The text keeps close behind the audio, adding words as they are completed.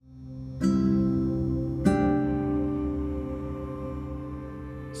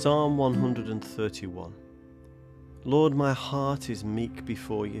Psalm 131. Lord, my heart is meek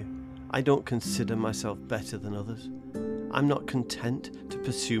before you. I don't consider myself better than others. I'm not content to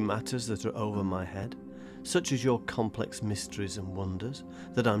pursue matters that are over my head, such as your complex mysteries and wonders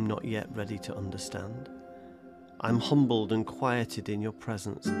that I'm not yet ready to understand. I'm humbled and quieted in your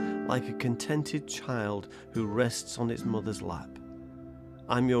presence, like a contented child who rests on its mother's lap.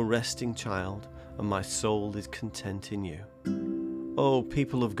 I'm your resting child, and my soul is content in you. O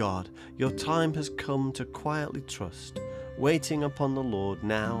people of God, your time has come to quietly trust, waiting upon the Lord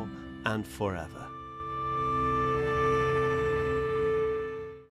now and forever.